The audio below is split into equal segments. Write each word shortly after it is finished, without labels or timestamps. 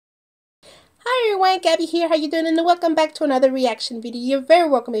everyone, Gabby here. How you doing? And welcome back to another reaction video. You're very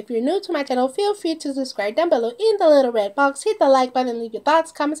welcome. If you're new to my channel, feel free to subscribe down below in the little red box. Hit the like button, leave your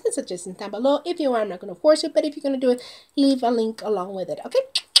thoughts, comments, and suggestions down below. If you want, I'm not going to force you, but if you're going to do it, leave a link along with it. Okay?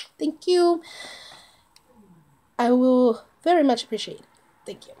 Thank you. I will very much appreciate it.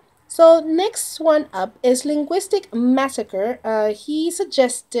 Thank you. So next one up is Linguistic Massacre. He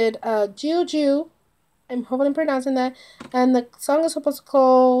suggested Jyu Jyu. I'm hopefully I'm pronouncing that. And the song is supposed to be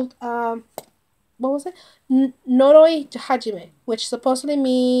called what was it? Norodoi Hajime, which supposedly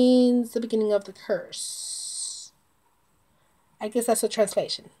means the beginning of the curse. I guess that's a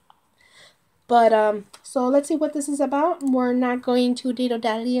translation. But so let's see what this is about. We're not going to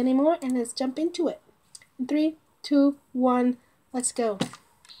diddle-dally anymore, and let's jump into it. 3, 2, 1, let's go.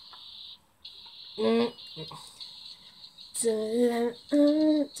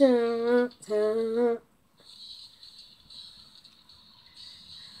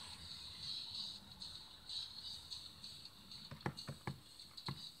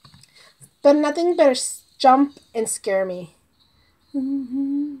 But nothing better jump and scare me.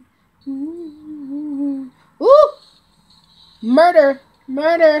 Ooh! Murder!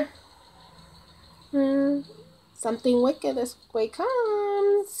 Murder! Something wicked this way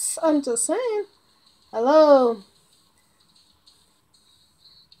comes. I'm just saying. Hello.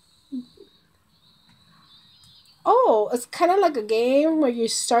 Oh, it's kind of like a game where you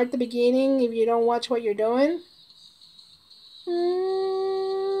start the beginning if you don't watch what you're doing.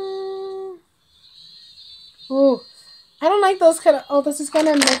 Ooh, I don't like those kind of... Oh, this is going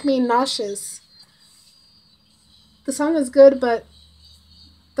to make me nauseous. The song is good, but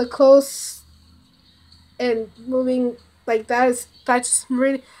the close and moving like that's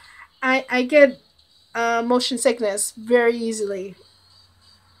really... I get motion sickness very easily.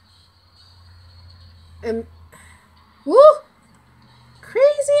 And... Woo!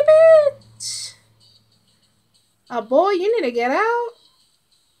 Crazy bitch! Oh boy, you need to get out.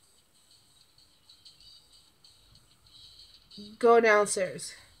 Go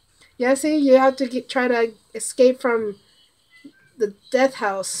downstairs. Yeah, see, you have to try to escape from the death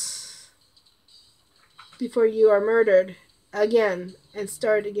house before you are murdered again and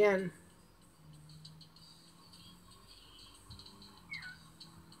start again.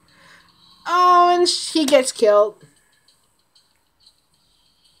 Oh, and he gets killed.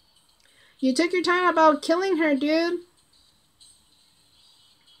 You took your time about killing her, dude.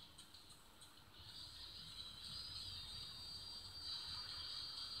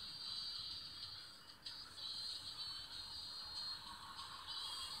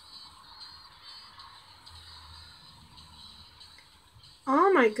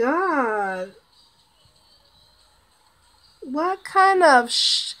 Oh my god. What kind of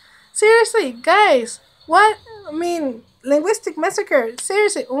seriously, guys, what? I mean, Linguistic Massacre.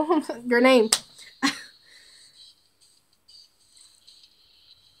 Seriously, oh, your name.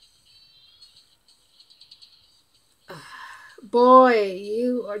 Boy,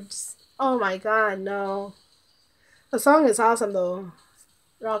 you are just... Oh my god, no. The song is awesome though.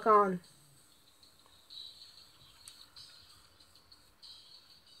 Rock on.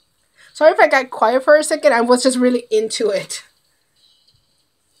 Sorry if I got quiet for a second. I was just really into it.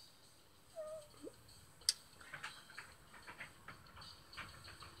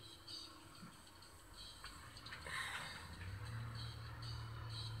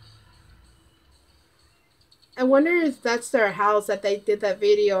 I wonder if that's their house that they did that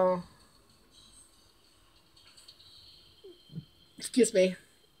video. Excuse me.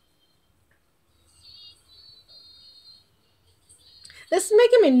 This is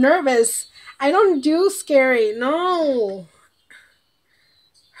making me nervous. I don't do scary. No.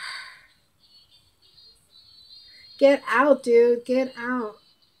 Get out, dude. Get out.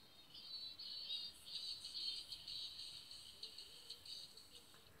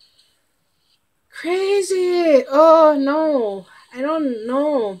 Crazy. Oh, no. I don't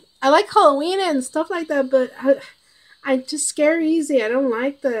know. I like Halloween and stuff like that, but I just scare easy. I don't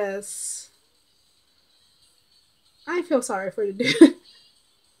like this. I feel sorry for the dude.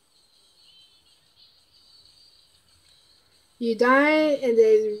 You die and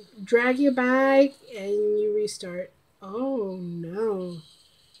they drag you back and you restart. Oh no.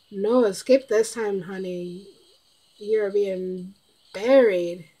 No escape this time, honey. You're being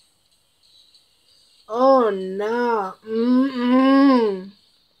buried. Oh no.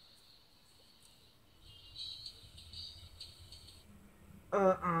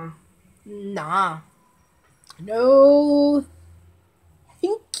 Nah. No.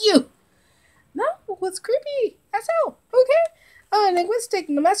 Thank you. No, what's creepy? That's all. Okay. Linguistic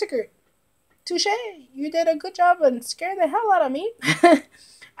Massacre. Touche. You did a good job and scared the hell out of me.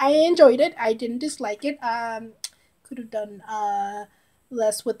 I enjoyed it. I didn't dislike it. Could have done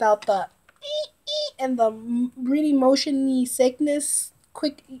less without the and the really motiony sickness.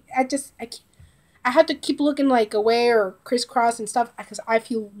 Quick, I had to keep looking like away or crisscross and stuff because I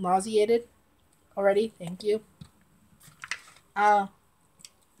feel nauseated already. Thank you. That's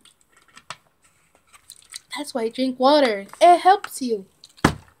why I drink water. It helps you.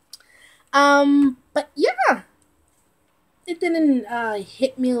 But yeah, it didn't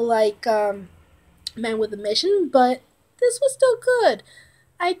hit me like Man with a Mission, but this was still good.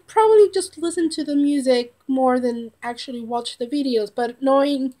 I'd probably just listen to the music more than actually watch the videos, but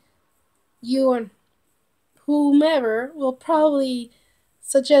knowing you and whomever will probably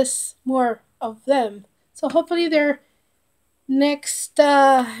suggest more of them. So hopefully their next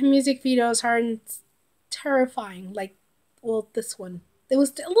music videos aren't terrifying like, well, this one. It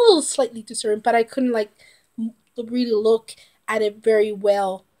was a little slightly disturbing, but I couldn't like really look at it very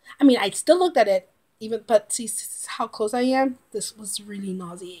well. I mean, I still looked at it even, but see how close I am. This was really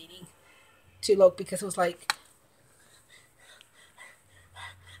nauseating to look because it was like,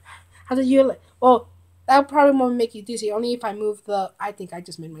 how did you like? Well, that probably won't make you dizzy. Only if I move the. I think I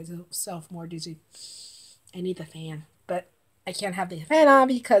just made myself more dizzy. I need the fan, but I can't have the fan on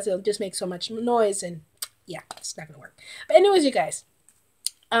because it'll just make so much noise, and yeah, it's not gonna work. But anyways, you guys,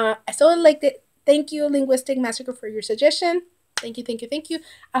 I so liked it. Thank you, Linguistic Massacre, for your suggestion. Thank you, thank you, thank you.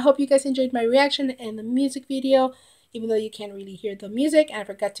 I hope you guys enjoyed my reaction and the music video, even though you can't really hear the music. And I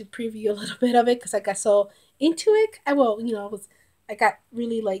forgot to preview a little bit of it because I got so into it. I got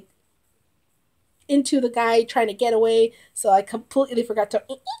really like into the guy trying to get away, so I completely forgot to,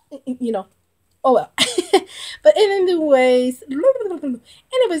 oh well. But anyways,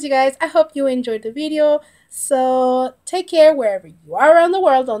 you guys, I hope you enjoyed the video. So take care wherever you are around the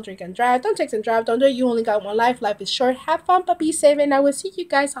world. Don't drink and drive. Don't text and drive. Don't do it. You only got one life. Life is short. Have fun, but be safe. And I will see you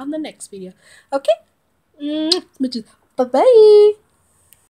guys on the next video. Okay? Bye bye.